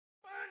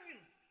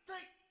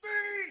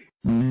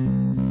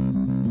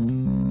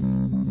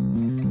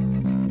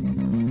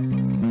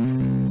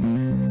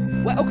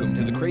Welcome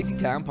to the Crazy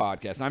Town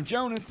Podcast. I'm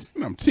Jonas.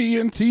 And I'm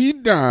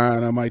TNT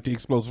Dynamite, the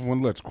explosive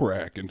one. Let's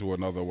crack into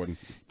another one.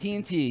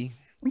 TNT.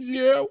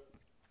 Yeah.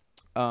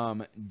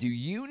 Do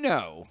you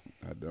know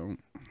I don't.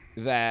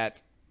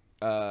 that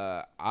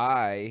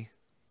I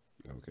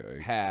Okay.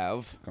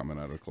 have Coming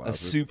out of the a closet.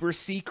 super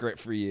secret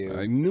for you?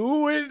 I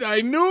knew it.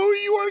 I knew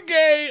you were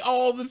gay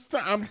all this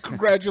time.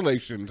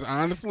 Congratulations.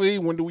 Honestly,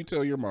 when do we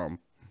tell your mom?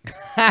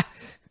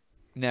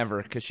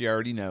 Never, because she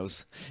already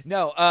knows.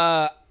 No,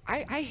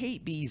 I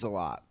hate bees a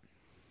lot.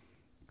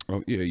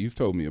 Oh, yeah, you've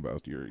told me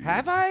about your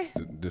Have I?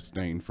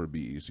 disdain for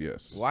bees,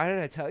 yes. Why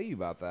did I tell you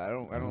about that?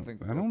 I don't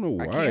think. I don't know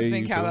why. I can't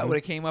think you how told that me. would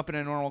have came up in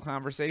a normal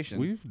conversation.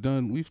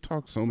 We've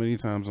talked so many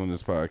times on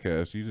this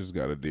podcast. You just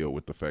got to deal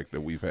with the fact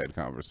that we've had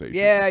conversations.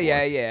 Yeah.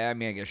 before. I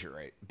mean, I guess you're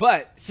right.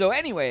 But so,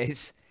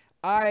 anyways,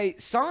 I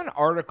saw an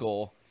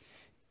article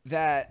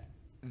that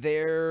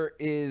there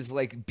is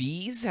like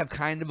bees have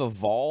kind of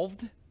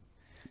evolved,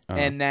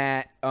 and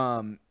that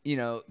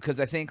because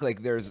I think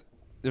like there's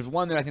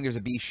one that I think there's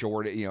a bee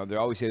shortage. You know, they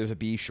always say there's a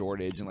bee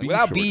shortage, and like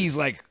without bees,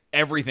 like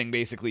everything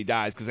basically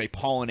dies because they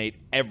pollinate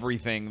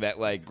everything that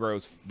like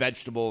grows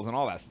vegetables and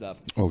all that stuff.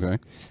 Okay.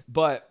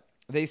 But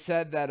they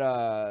said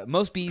that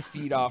most bees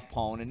feed off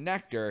pollen and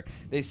nectar.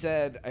 They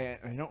said, I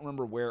don't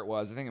remember where it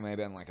was. I think it may have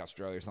been like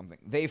Australia or something.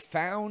 They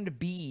found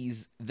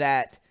bees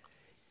that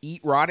eat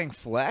rotting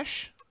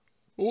flesh.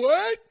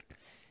 What?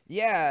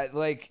 Yeah,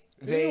 like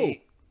they. Ew.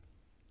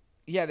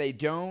 Yeah, they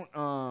don't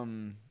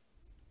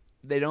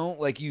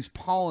like use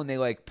pollen. They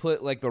like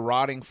put like the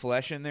rotting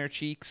flesh in their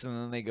cheeks, and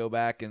then they go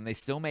back and they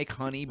still make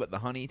honey, but the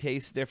honey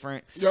tastes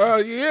different.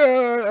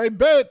 Yeah, I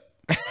bet.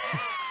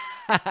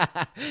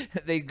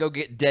 They go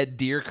get dead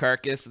deer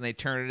carcass and they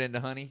turn it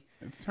into honey.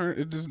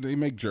 They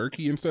make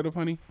jerky instead of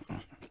honey.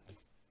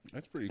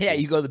 That's pretty. Yeah,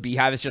 cool. you go to the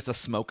beehive. It's just a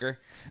smoker.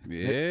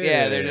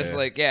 Yeah, They're just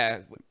like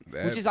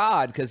which is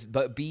odd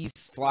but bees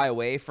fly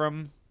away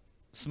from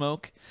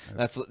smoke.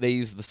 That's what they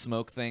use the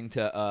smoke thing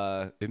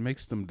to. It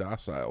makes them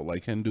docile,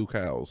 like Hindu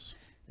cows.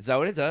 Is that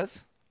what it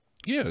does?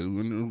 Yeah,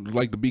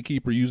 like the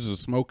beekeeper uses a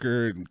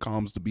smoker and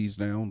calms the bees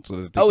down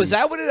so that. Is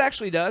that what it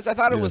actually does? I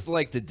thought it was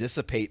like to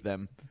dissipate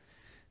them.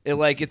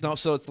 It's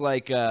also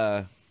like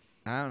I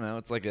don't know.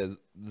 It's like a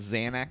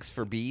Xanax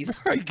for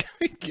bees. I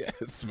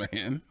guess,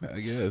 man. I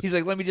guess. He's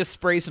like, let me just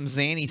spray some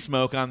Xanny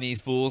smoke on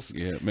these fools.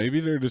 Yeah, maybe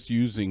they're just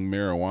using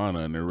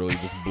marijuana and they're really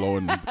just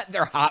blowing.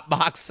 They're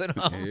hotboxing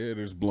them. Yeah,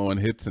 they're just blowing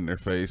hits in their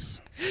face.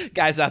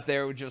 Guys out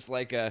there with just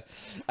like have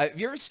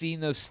you ever seen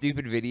those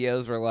stupid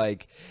videos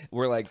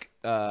where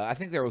I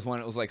think there was one.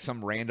 It was like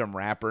some random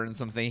rapper and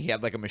something. He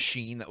had like a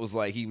machine that was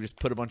like he would just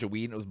put a bunch of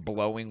weed and it was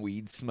blowing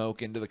weed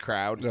smoke into the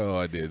crowd. Oh,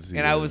 I did see.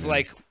 And that, I was man.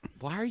 like,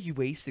 why are you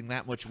wasting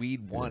that much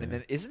weed? One, and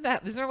then isn't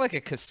there like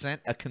a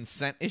consent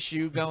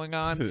issue going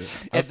on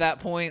at that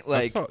point?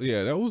 Like,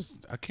 that was.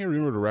 I can't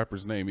remember the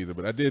rapper's name either,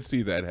 but I did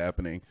see that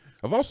happening.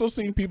 I've also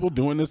seen people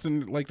doing this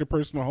in like their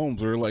personal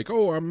homes, where like,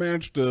 oh, I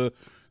managed to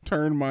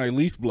turn my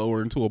leaf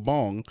blower into a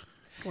bong.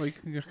 Like,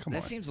 yeah, come on.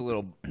 that seems a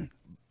little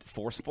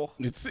forceful.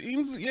 It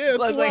seems, yeah. It's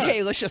Like,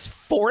 hey, let's just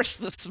force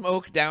the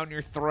smoke down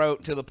your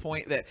throat to the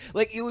point that,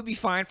 like, it would be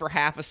fine for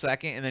half a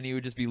second, and then you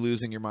would just be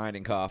losing your mind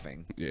and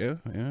coughing. Yeah.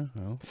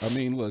 Well, I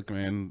mean, look,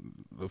 man.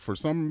 For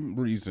some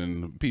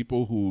reason,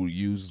 people who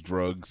use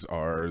drugs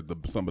are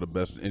some of the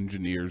best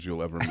engineers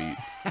you'll ever meet.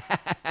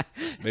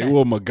 They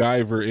will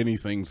MacGyver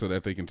anything so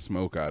that they can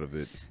smoke out of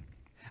it.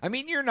 I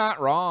mean, you're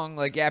not wrong.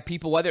 Like, yeah,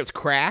 people, whether it's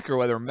crack or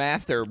whether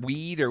meth or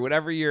weed or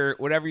whatever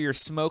your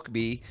smoke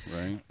be.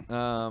 Right.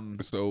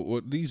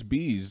 So these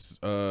bees,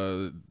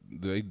 do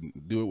they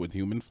do it with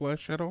human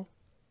flesh at all?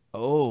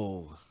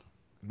 Oh,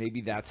 maybe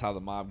that's how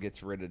the mob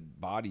gets rid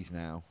of bodies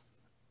now,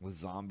 with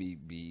zombie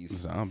bees.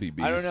 Zombie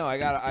bees. I don't know.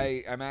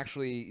 I'm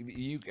actually.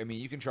 You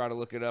can try to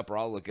look it up, or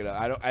I'll look it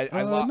up.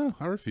 No,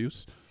 I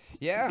refuse.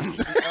 Yeah.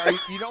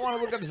 You don't want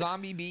to look up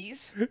zombie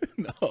bees?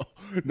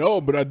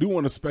 No, but I do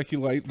want to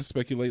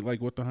speculate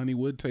like what the honey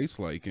would taste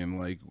like, and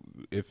like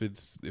if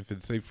it's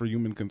safe for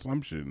human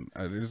consumption.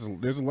 There's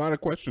a lot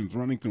of questions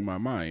running through my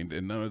mind,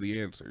 and none of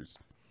the answers.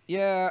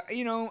 Yeah,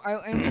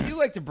 and we do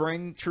like to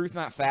bring truth,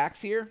 not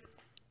facts here.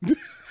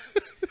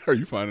 Are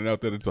you finding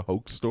out that it's a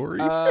hoax story?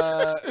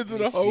 Is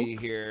it a hoax? See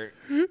here.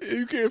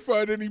 You can't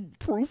find any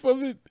proof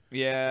of it?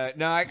 Yeah,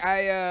 no,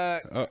 I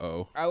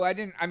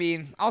didn't. I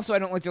mean, also I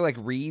don't like to like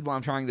read while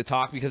I'm trying to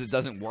talk because it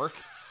doesn't work.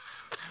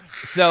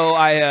 So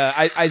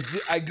I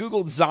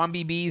googled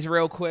zombie bees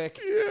real quick.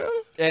 Yeah.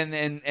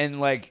 And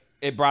like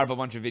it brought up a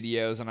bunch of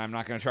videos, and I'm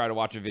not gonna try to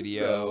watch a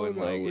video.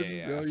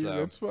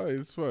 That's fine.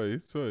 It's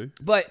fine.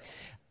 But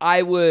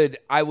I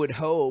would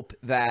hope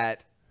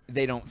that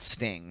they don't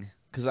sting,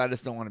 because I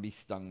just don't want to be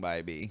stung by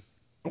a bee.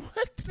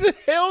 What the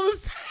hell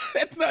is that?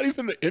 That's not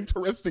even the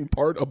interesting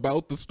part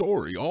about the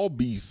story. All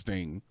bees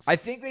sting. I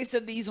think they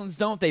said these ones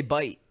don't. They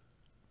bite.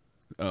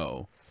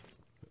 Oh.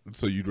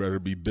 So you'd rather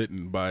be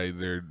bitten by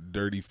their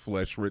dirty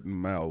flesh-ridden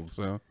mouths,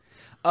 huh?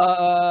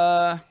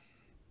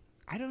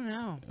 I don't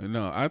know.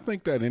 No, I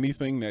think that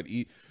anything that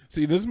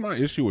see, this is my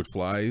issue with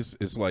flies.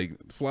 It's like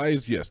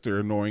flies, yes, they're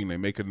annoying. They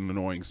make an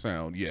annoying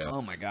sound, yeah.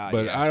 Oh my god!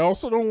 But yeah. I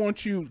also don't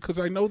want you, because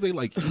I know they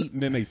like eat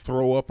and then they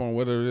throw up on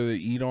whether they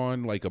eat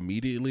on like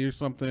immediately or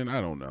something.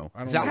 I don't know.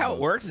 Is that how it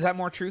works? Is that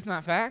more truth,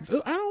 not facts?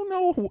 I don't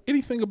know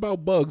anything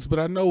about bugs, but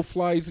I know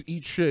flies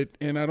eat shit,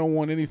 and I don't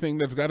want anything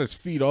that's got its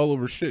feet all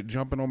over shit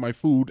jumping on my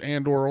food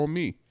and or on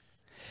me.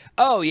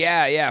 Oh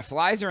yeah.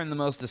 Flies are in the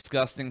most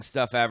disgusting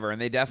stuff ever,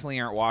 and they definitely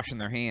aren't washing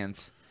their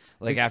hands.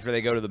 Like after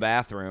they go to the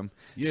bathroom.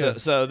 Yeah.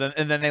 So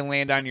then they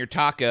land on your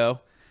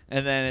taco,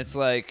 and then it's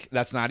like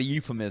that's not a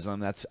euphemism.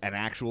 That's an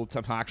actual.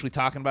 I'm actually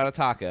talking about a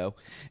taco,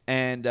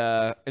 and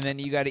then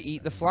you got to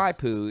eat the fly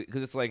poo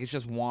because it's like it's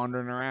just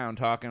wandering around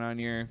talking on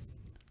your.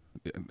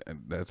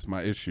 That's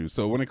my issue.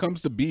 So when it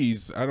comes to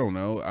bees, I don't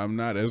know. I'm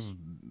not as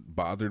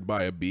bothered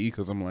by a bee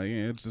because I'm like,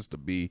 yeah, it's just a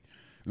bee.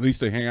 At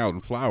least they hang out in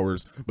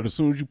flowers. But as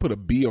soon as you put a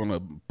bee on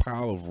a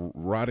pile of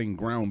rotting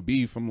ground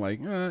beef, I'm like,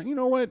 you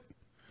know what?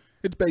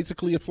 It's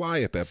basically a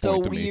fly at that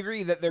point to me. So we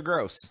agree that they're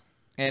gross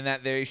and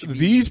that they should be...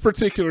 These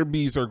particular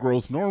bees are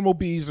gross. Normal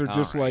bees are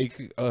just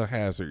like a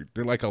hazard.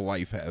 They're like a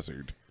life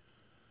hazard.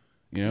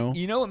 You know?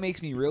 You know what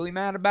makes me really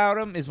mad about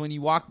them is when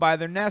you walk by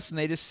their nest and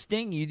they just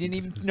sting you. You didn't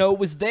even know it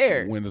was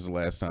there. When is the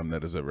last time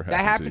that has ever happened?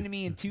 That happened to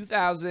me in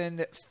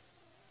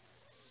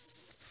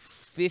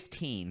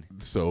 2015.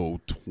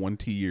 So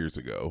 20 years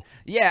ago.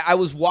 Yeah, I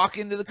was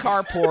walking to the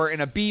carport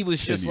and a bee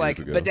was just like,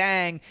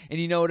 badang.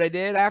 And you know what I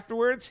did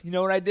afterwards? You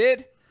know what I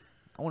did?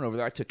 I went over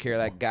there. I took care of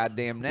that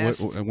goddamn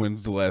nest. And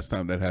when's the last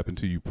time that happened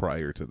to you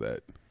prior to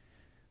that?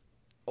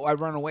 Oh, I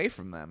run away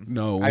from them.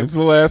 No, when's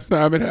the last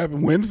time it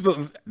happened? When's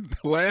the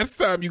last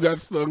time you got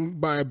stung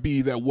by a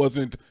bee that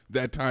wasn't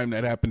that time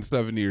that happened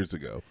 7 years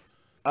ago?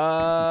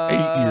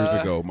 8 years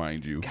ago,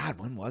 mind you. God,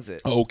 when was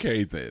it?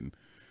 Okay, then.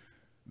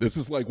 This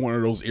is like one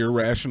of those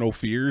irrational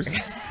fears.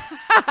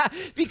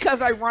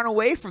 Because I run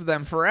away from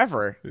them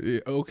forever. Yeah,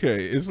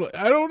 okay. It's like,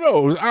 I don't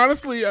know.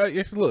 Honestly,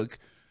 look,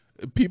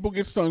 people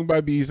get stung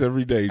by bees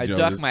every day, Jonas.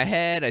 I duck my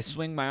head. I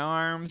swing my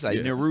arms. I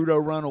Naruto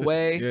run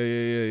away.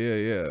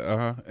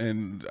 Yeah.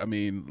 And, I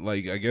mean,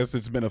 like, I guess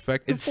it's been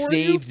effective for you?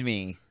 It saved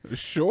me.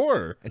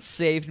 Sure. It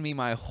saved me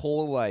my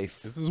whole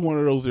life. This is one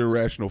of those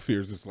irrational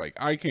fears. It's like,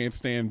 I can't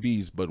stand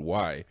bees, but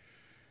why?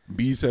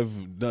 Bees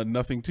have done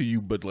nothing to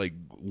you but like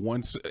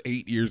once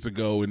 8 years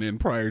ago, and then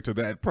prior to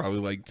that, probably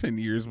like 10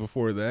 years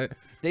before that.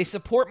 They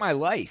support my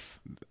life.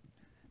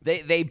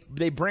 They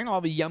bring all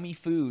the yummy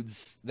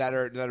foods that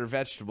are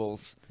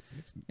vegetables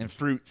and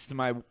fruits to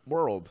my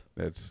world.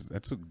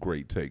 That's a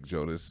great take,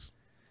 Jonas.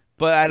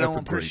 But I don't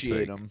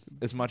appreciate them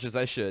as much as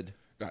I should.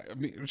 I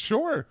mean,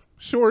 sure,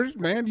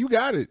 man, you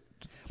got it.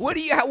 What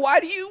do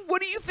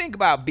you think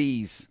about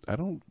bees? I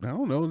don't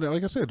know.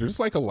 Like I said, they're just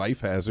like a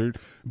life hazard.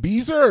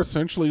 Bees are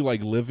essentially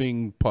like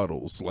living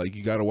puddles. Like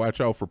you got to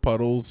watch out for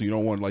puddles. You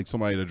don't want like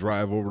somebody to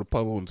drive over the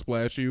puddle and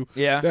splash you.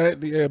 Yeah.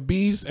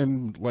 Bees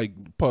and like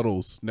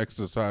puddles next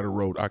to the side of the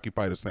road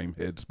occupy the same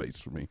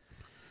headspace for me.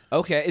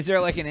 Okay. Is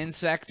there like an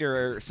insect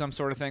or some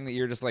sort of thing that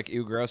you're just like,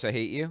 ew, gross, I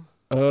hate you?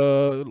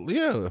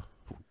 Yeah.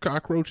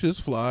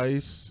 Cockroaches,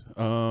 flies,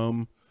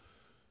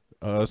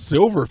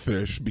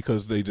 silverfish,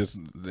 because they just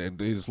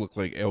look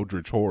like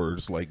eldritch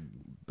horrors, like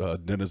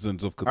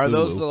denizens of Cthulhu. Are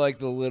those the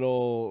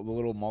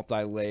little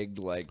multi-legged,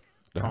 like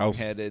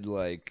cone-headed,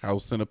 like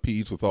house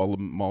centipedes with all the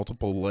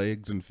multiple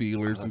legs and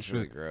feelers and shit?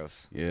 Really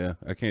gross. Yeah,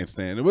 I can't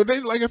stand it. But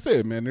they, like I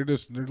said, man, they're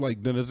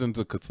like denizens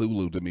of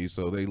Cthulhu to me.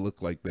 So they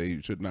look like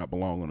they should not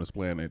belong on this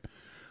planet.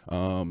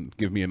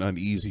 Give me an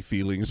uneasy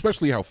feeling,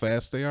 especially how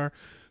fast they are.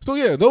 So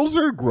yeah, those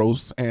are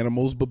gross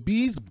animals, but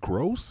bees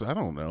gross? I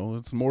don't know.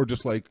 It's more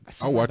just like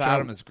I'll watch out.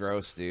 Them is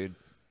gross, dude.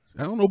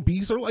 I don't know.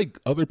 Bees are like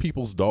other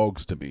people's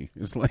dogs to me.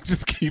 It's like,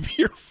 just keep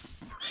your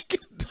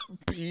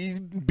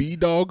freaking bee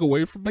dog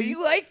away from me. But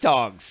you like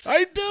dogs.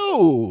 I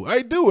do,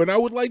 and I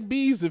would like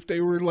bees if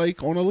they were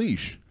like on a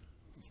leash.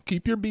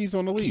 Keep your bees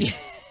on a leash.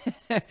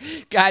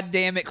 God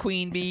damn it,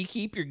 queen bee.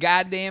 Keep your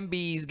goddamn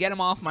bees. Get them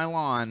off my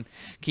lawn.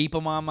 Keep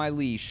them on my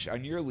leash,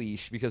 on your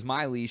leash, because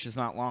my leash is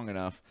not long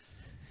enough.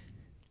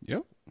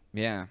 Yep.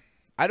 Yeah.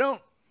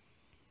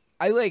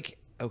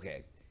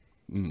 Okay.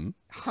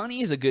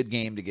 Honey is a good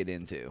game to get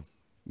into.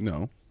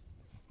 No.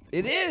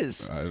 It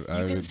is. You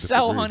can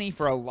sell honey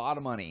for a lot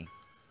of money.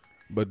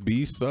 But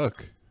bees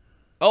suck.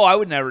 Oh, I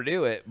would never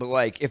do it. But,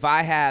 like, if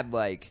I had,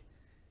 like,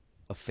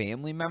 a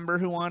family member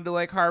who wanted to,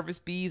 like,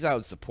 harvest bees, I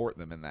would support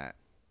them in that.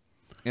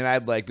 And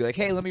I'd, like, be like,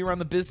 hey, let me run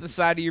the business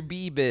side of your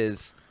bee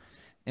biz.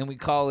 And we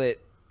call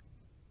it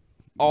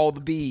All the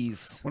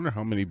Bees. I wonder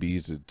how many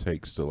bees it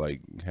takes to,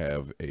 like,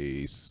 have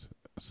a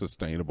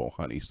sustainable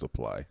honey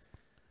supply.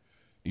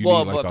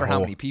 But for how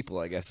many people,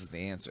 I guess, is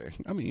the answer.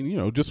 I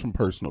mean, just from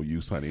personal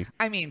use, honey.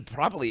 I mean,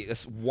 probably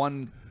this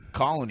one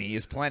colony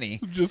is plenty.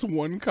 Just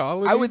one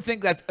colony? I would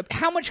think that's...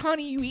 How much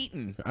honey you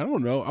eating? I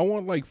don't know. I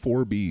want, like,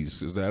 4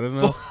 bees. Is that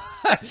enough?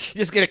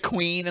 Just get a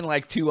queen and,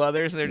 like, 2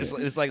 others. They're just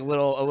it's like a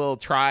little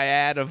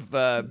triad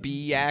of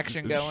bee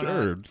action going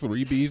on. Sure.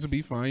 3 bees would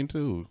be fine,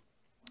 too.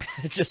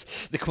 Just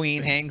the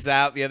queen hangs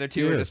out. The other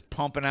two are Yeah. just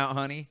pumping out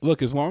honey.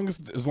 Look, as long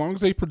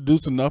as they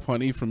produce enough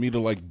honey for me to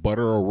like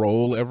butter a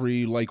roll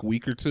every like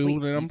week or two,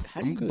 Wait, then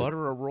how do I'm you good.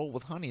 butter a roll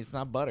with honey? It's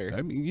not butter.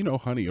 I mean,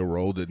 honey a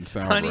roll didn't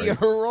sound Honey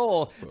right. a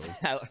roll.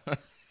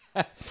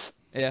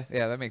 Yeah,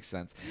 that makes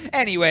sense.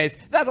 Anyways,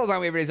 that's all the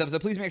time we have for today's episode.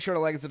 Please make sure to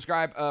like and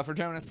subscribe for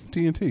Jonas.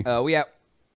 TNT. We out.